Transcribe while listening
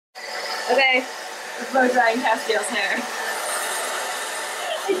Okay, let's blow drying Castiel's hair.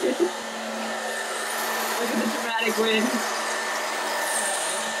 Look at the dramatic wind.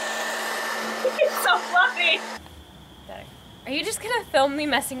 It's so fluffy! Are you just gonna film me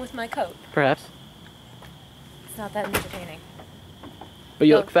messing with my coat? Perhaps. It's not that entertaining. But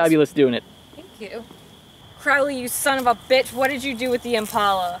you look fabulous doing it. Thank you. Crowley, you son of a bitch, what did you do with the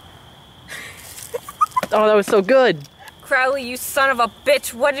Impala? Oh, that was so good! Crowley, you son of a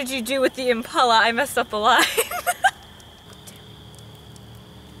bitch, what did you do with the Impala? I messed up the line.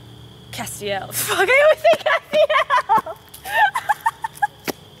 Castiel. Fuck, I always say Castiel!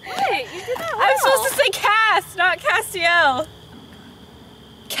 Hey, you did that well. I'm supposed to say Cass, not Castiel.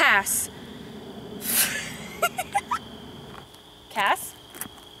 Cass. Cass?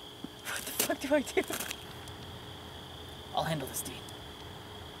 What the fuck do I do? I'll handle this, Dean.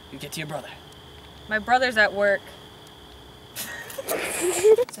 You get to your brother. My brother's at work.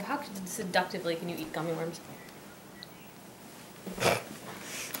 So how seductively can you eat gummy worms?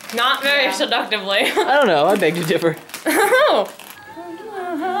 Not very seductively. I don't know, I beg to differ. Oh!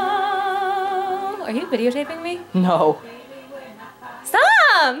 Are you videotaping me? No.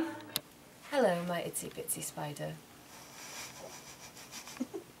 Stop! Hello, my itsy bitsy spider.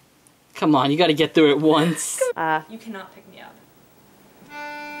 Come on, you gotta get through it once. You cannot pick me up.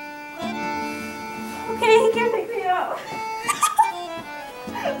 Okay, he can pick me up.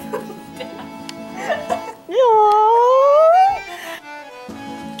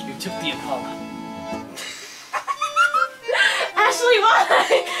 You took the Impala. Ashley, why?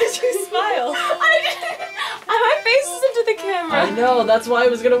 Because you smile. I didn't. My face is into the camera. I know, that's why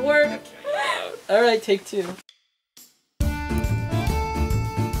it was gonna work. Alright, take two.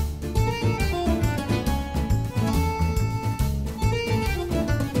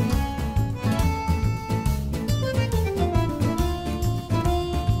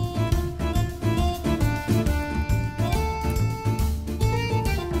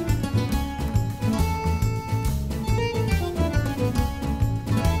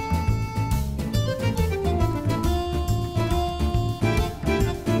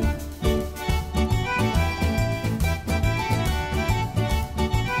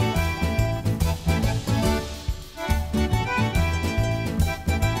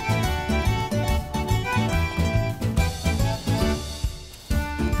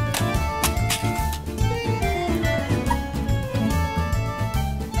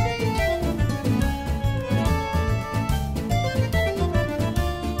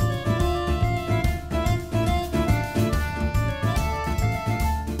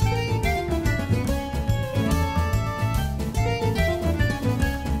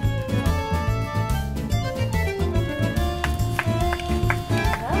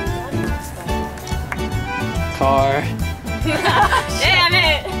 Car. Damn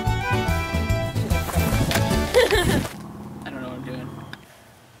it! I don't know what I'm doing.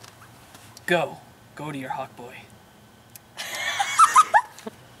 Go. Go to your hawk boy.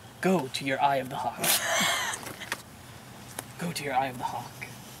 Go to your eye of the hawk. Go to your eye of the hawk.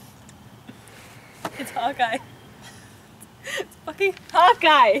 It's Hawkeye. It's fucking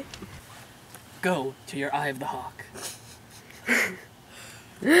Hawkeye! Go to your eye of the hawk.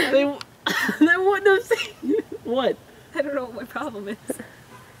 They wouldn't have seen what? I don't know what my problem is.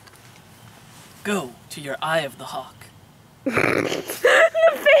 Go to your eye of the hawk. The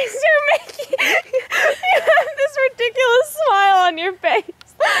face you're making! You have this ridiculous smile on your face.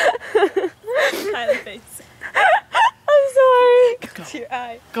 Smiley face. I'm sorry. Go to your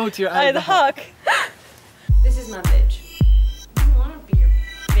eye. Go to your eye of the hawk. This is my bitch. I don't want to be your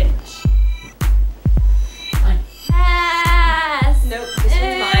bitch. Fine. Ass. Nope, this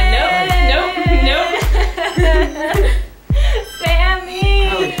one's mine. Nope, nope, nope. Sammy!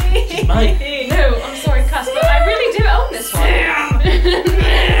 Oh, she's mine. No, I'm sorry, cuss, but I really do own this one.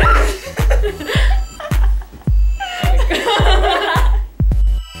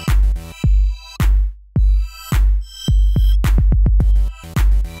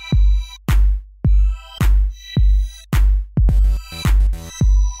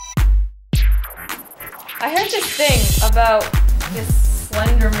 I heard this thing about this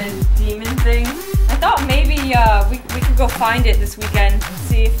Slenderman demon thing. I thought maybe we could go find it this weekend.